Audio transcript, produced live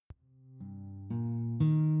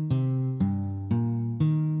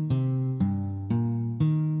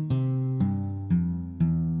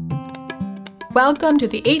Welcome to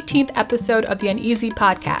the 18th episode of the Uneasy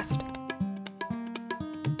podcast.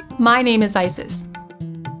 My name is Isis.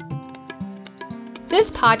 This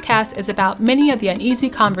podcast is about many of the uneasy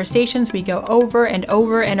conversations we go over and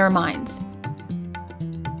over in our minds.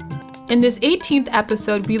 In this 18th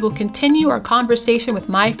episode, we will continue our conversation with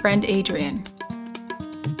my friend Adrianne.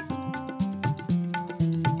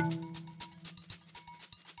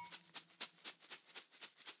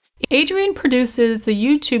 Adrianne produces the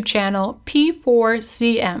YouTube channel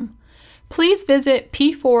P4CM. Please visit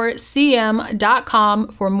p4cm.com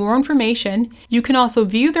for more information. You can also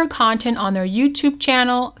view their content on their YouTube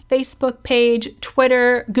channel, Facebook page,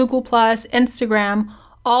 Twitter, Google+, Instagram,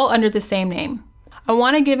 all under the same name. I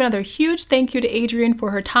want to give another huge thank you to Adrianne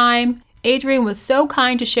for her time. Adrianne was so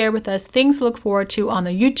kind to share with us things to look forward to on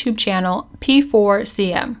the YouTube channel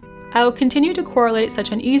P4CM. I will continue to correlate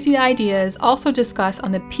such uneasy ideas also discussed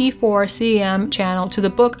on the P4CM channel to the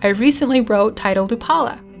book I recently wrote titled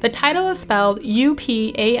Upala. The title is spelled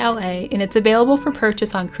U-P-A-L-A and it's available for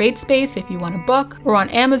purchase on CreateSpace if you want a book or on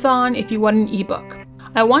Amazon if you want an ebook.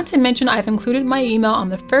 I want to mention I've included my email on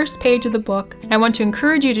the first page of the book. I want to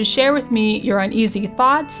encourage you to share with me your uneasy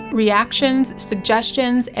thoughts, reactions,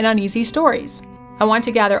 suggestions, and uneasy stories. I want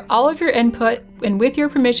to gather all of your input and with your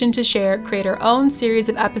permission to share, create our own series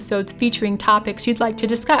of episodes featuring topics you'd like to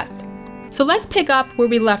discuss. So let's pick up where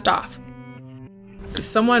we left off.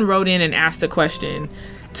 Someone wrote in and asked a question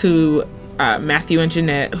to Matthew and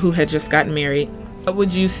Jeanette, who had just gotten married. What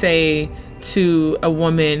would you say to a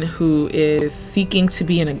woman who is seeking to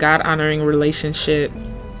be in a God-honoring relationship?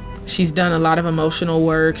 She's done a lot of emotional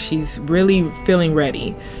work. She's really feeling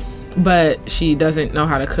ready, but she doesn't know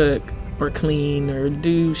how to cook or clean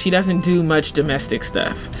she doesn't do much domestic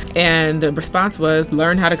stuff. And the response was,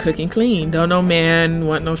 learn how to cook and clean. Don't no man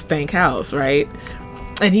want no stank house, right?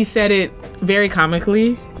 And he said it very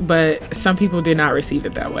comically, but some people did not receive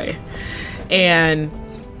it that way. And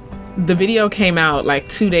the video came out like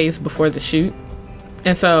 2 days before the shoot.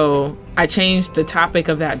 And so I changed the topic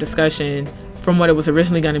of that discussion from what it was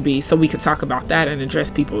originally going to be so we could talk about that and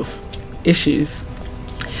address people's issues.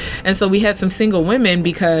 And so we had some single women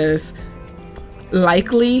because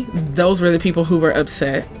likely those were the people who were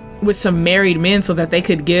upset, with some married men so that they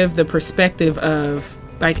could give the perspective of,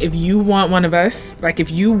 like, if you want one of us, like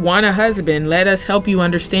if you want a husband, let us help you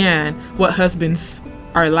understand what husbands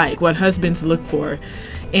are like, what husbands look for.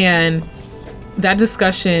 And that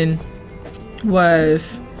discussion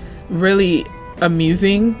was really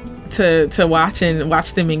amusing to watch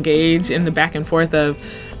them engage in the back and forth of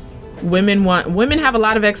women have a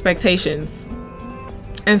lot of expectations,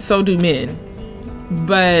 and so do men.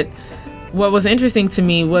 But what was interesting to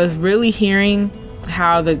me was really hearing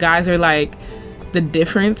how the guys are like, the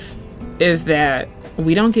difference is that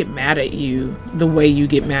we don't get mad at you the way you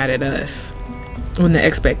get mad at us when the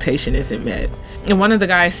expectation isn't met. And one of the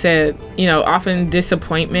guys said, often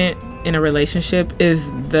disappointment in a relationship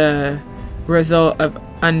is the result of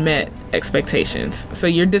unmet expectations. So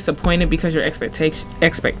you're disappointed because your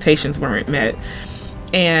expectations weren't met.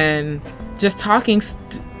 And just talking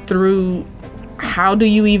through, how do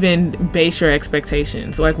you even base your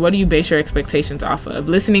expectations? Like, what do you base your expectations off of?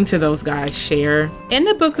 Listening to those guys share. In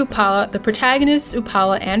the book Upala, the protagonists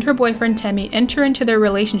Upala and her boyfriend Temi enter into their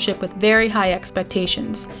relationship with very high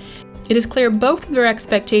expectations. It is clear both of their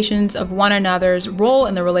expectations of one another's role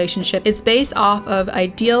in the relationship is based off of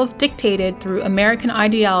ideals dictated through American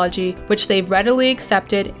ideology, which they've readily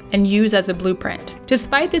accepted and use as a blueprint.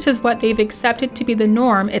 Despite this is what they've accepted to be the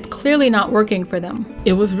norm, it's clearly not working for them.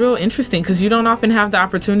 It was real interesting because you don't often have the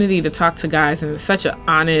opportunity to talk to guys in such an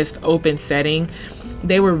honest, open setting.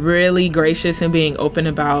 They were really gracious in being open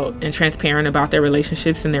about and transparent about their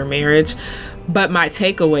relationships and their marriage. But my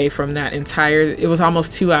takeaway from that it was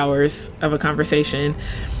almost 2 hours of a conversation,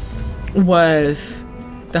 was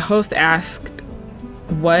the host asked,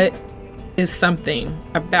 what is something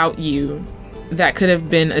about you that could have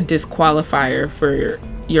been a disqualifier for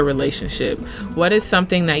your relationship? What is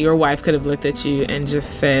something that your wife could have looked at you and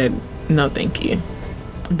just said, no, thank you?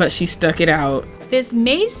 But she stuck it out. This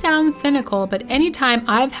may sound cynical, but anytime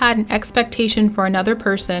I've had an expectation for another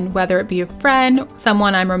person, whether it be a friend,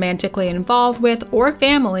 someone I'm romantically involved with, or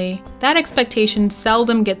family, that expectation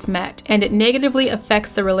seldom gets met, and it negatively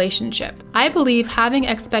affects the relationship. I believe having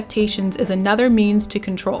expectations is another means to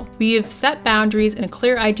control. We have set boundaries and a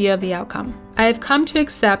clear idea of the outcome. I have come to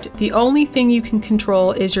accept the only thing you can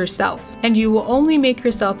control is yourself, and you will only make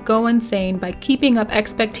yourself go insane by keeping up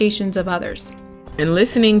expectations of others. And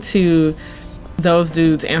listening to those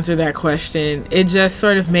dudes answer that question, it just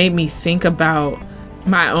sort of made me think about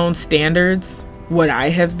my own standards, what I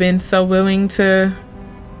have been so willing to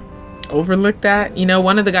overlook that. You know,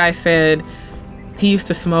 one of the guys said he used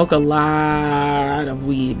to smoke a lot of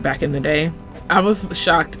weed back in the day. I was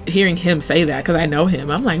shocked hearing him say that because I know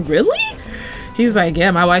him. I'm like, really? He's like,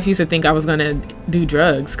 yeah, my wife used to think I was gonna do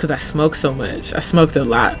drugs because I smoked so much. I smoked a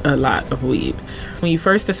lot of weed. When you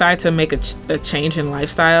first decide to make a change in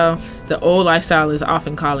lifestyle, the old lifestyle is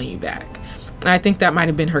often calling you back. And I think that might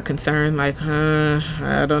have been her concern, like,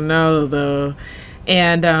 I don't know though.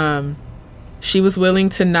 And she was willing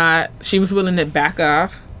to back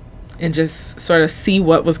off and just sort of see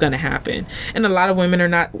what was going to happen. And a lot of women are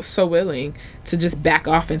not so willing to just back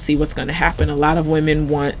off and see what's going to happen. A lot of women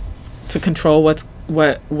want to control what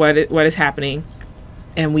is happening,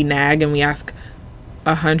 and we nag and we ask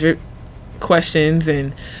 100 questions,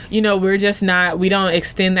 and you know, we don't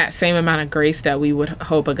extend that same amount of grace that we would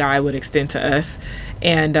hope a guy would extend to us.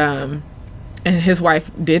 And his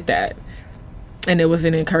wife did that, and it was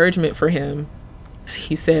an encouragement for him.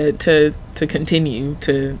 He said to continue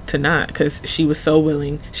to not, because she was so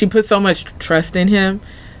willing. She put so much trust in him,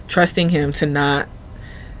 trusting him to not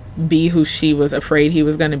be who she was afraid he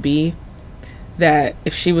was going to be, that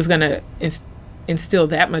if she was going to instill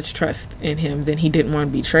that much trust in him, then he didn't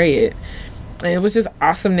want to betray it. And it was just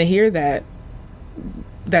awesome to hear that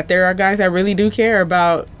there are guys that really do care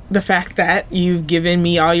about the fact that you've given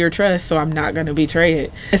me all your trust, so I'm not going to betray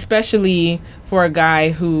it. Especially for a guy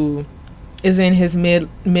who is in his mid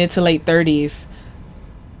to late 30s,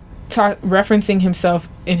 referencing himself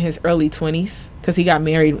in his early 20s, because he got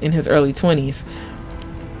married in his early 20s.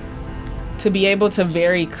 To be able to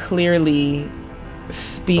very clearly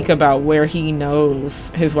speak about where he knows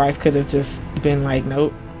his wife could have just been like,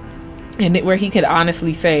 nope. And where he could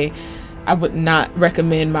honestly say, I would not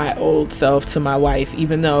recommend my old self to my wife,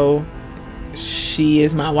 even though she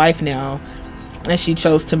is my wife now and she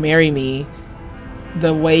chose to marry me.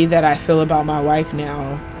 The way that I feel about my wife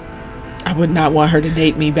now, I would not want her to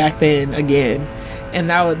date me back then again. And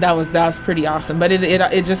that was pretty awesome. But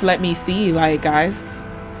it just let me see, like, guys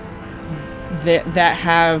that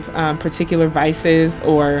have particular vices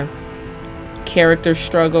or character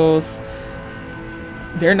struggles,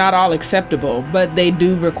 they're not all acceptable, but they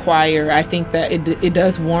do require, I think that it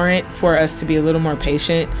does warrant for us to be a little more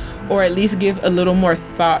patient, or at least give a little more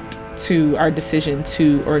thought to our decision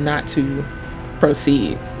to or not to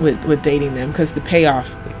proceed with dating them, because the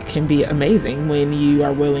payoff can be amazing when you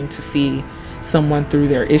are willing to see someone through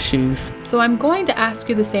their issues. So I'm going to ask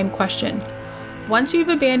you the same question. Once you've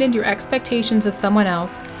abandoned your expectations of someone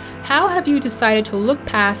else, how have you decided to look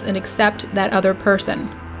past and accept that other person?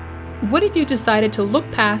 What have you decided to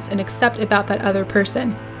look past and accept about that other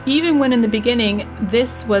person, even when in the beginning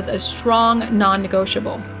this was a strong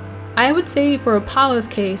non-negotiable? I would say for Paula's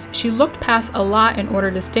case, she looked past a lot in order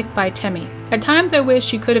to stick by Timmy. At times I wish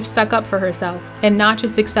she could have stuck up for herself and not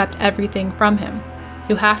just accept everything from him.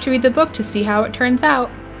 You'll have to read the book to see how it turns out.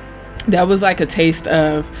 That was like a taste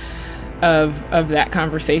of that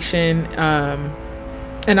conversation.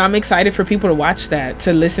 And I'm excited for people to watch that,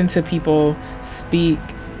 to listen to people speak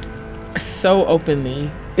so openly.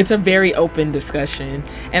 It's a very open discussion,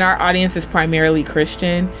 and our audience is primarily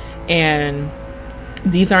Christian, and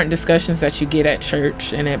these aren't discussions that you get at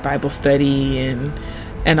church and at Bible study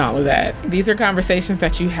and all of that. These are conversations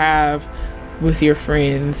that you have with your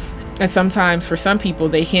friends. And sometimes for some people,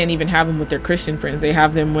 they can't even have them with their Christian friends. They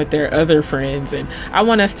have them with their other friends. And I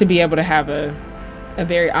want us to be able to have a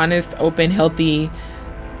very honest, open, healthy,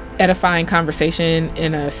 edifying conversation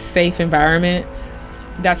in a safe environment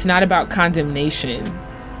that's not about condemnation.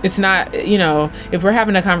 It's not, if we're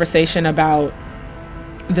having a conversation about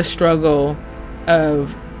the struggle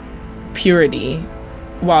of purity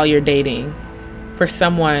while you're dating for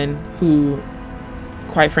someone who,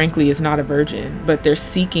 quite frankly, is not a virgin, but they're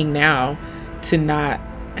seeking now to not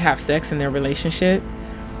have sex in their relationship,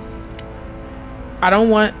 I don't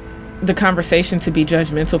want the conversation to be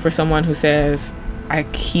judgmental for someone who says, I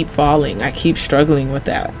keep falling, I keep struggling with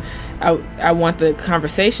that. I want the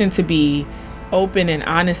conversation to be open and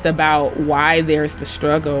honest about why there's the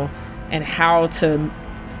struggle and how to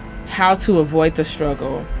avoid the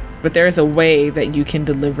struggle. But there's a way that you can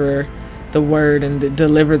deliver the word and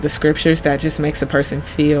deliver the scriptures that just makes a person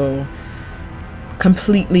feel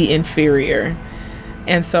completely inferior.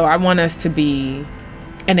 And so I want us to be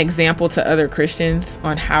an example to other Christians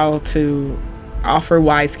on how to offer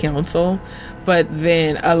wise counsel, but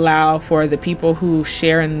then allow for the people who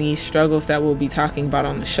share in these struggles that we'll be talking about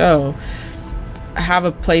on the show, have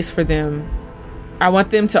a place for them. I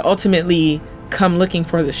want them to ultimately come looking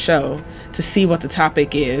for the show to see what the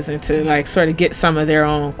topic is and to sort of get some of their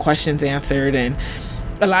own questions answered. And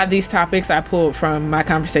a lot of these topics I pulled from my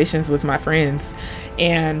conversations with my friends,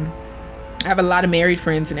 and I have a lot of married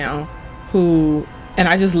friends now and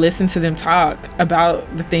I just listen to them talk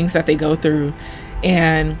about the things that they go through.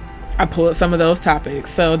 And I pull up some of those topics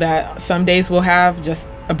so that some days we'll have just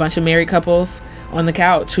a bunch of married couples on the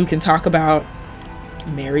couch who can talk about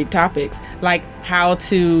married topics, like how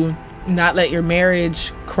to not let your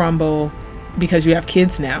marriage crumble because you have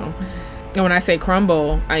kids now. And when I say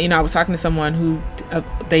crumble, I was talking to someone who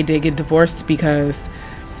they did get divorced because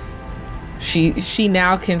she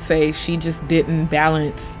now can say she just didn't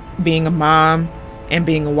balance being a mom and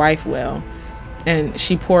being a wife well. And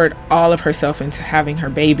she poured all of herself into having her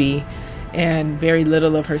baby and very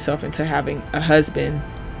little of herself into having a husband.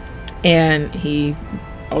 And he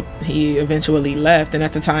eventually left. And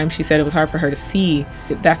at the time, she said it was hard for her to see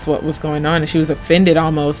that's what was going on. And she was offended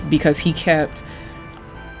almost because she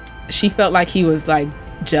felt like he was like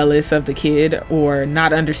jealous of the kid or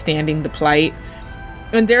not understanding the plight.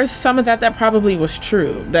 And there's some of that probably was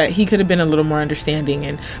true, that he could have been a little more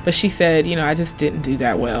understanding. But she said, I just didn't do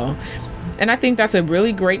that well. And I think that's a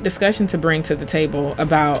really great discussion to bring to the table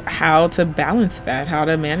about how to balance that, how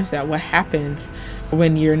to manage that. What happens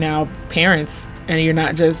when you're now parents and you're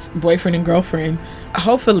not just boyfriend and girlfriend.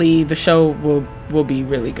 Hopefully the show will be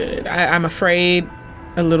really good. I'm afraid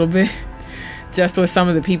a little bit just with some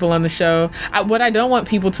of the people on the show. What I don't want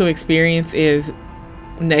people to experience is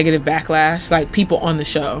negative backlash, like people on the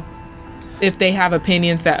show, if they have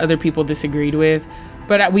opinions that other people disagreed with.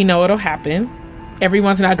 But we know it'll happen.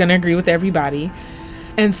 Everyone's not going to agree with everybody.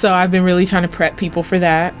 And so I've been really trying to prep people for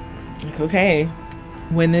that. Like, okay,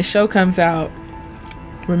 when this show comes out,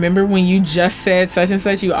 remember when you just said such and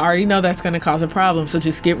such, you already know that's going to cause a problem. So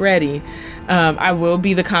just get ready. I will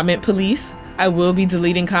be the comment police. I will be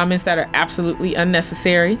deleting comments that are absolutely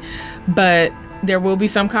unnecessary. But there will be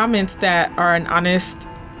some comments that are an honest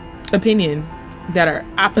opinion, that are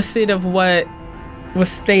opposite of what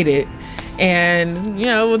was stated. And,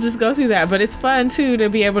 we'll just go through that. But it's fun, too, to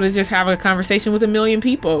be able to just have a conversation with 1 million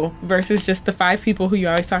people versus just the 5 people who you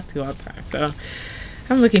always talk to all the time. So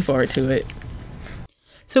I'm looking forward to it.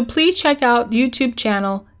 So please check out the YouTube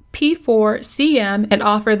channel P4CM and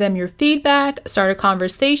offer them your feedback, start a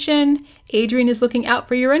conversation. Adrianne is looking out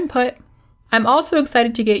for your input. I'm also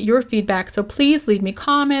excited to get your feedback, so please leave me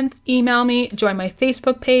comments, email me, join my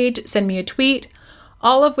Facebook page, send me a tweet,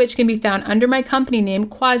 all of which can be found under my company name,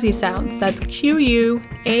 Quasi Sounds. That's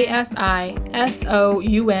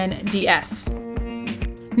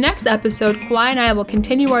QUASISOUNDS. Next episode, Kwai and I will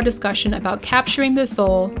continue our discussion about capturing the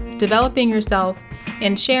soul, developing yourself,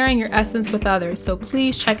 and sharing your essence with others, so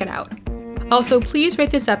please check it out. Also, please rate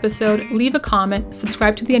this episode, leave a comment,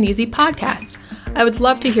 subscribe to the Uneasy podcast. I would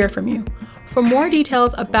love to hear from you. For more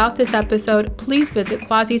details about this episode, please visit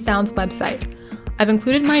Quasi Sound's website. I've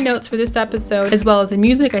included my notes for this episode as well as the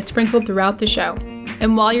music I sprinkled throughout the show.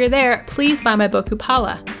 And while you're there, please buy my book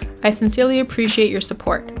Upala. I sincerely appreciate your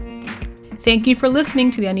support. Thank you for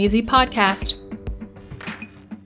listening to the Uneasy podcast.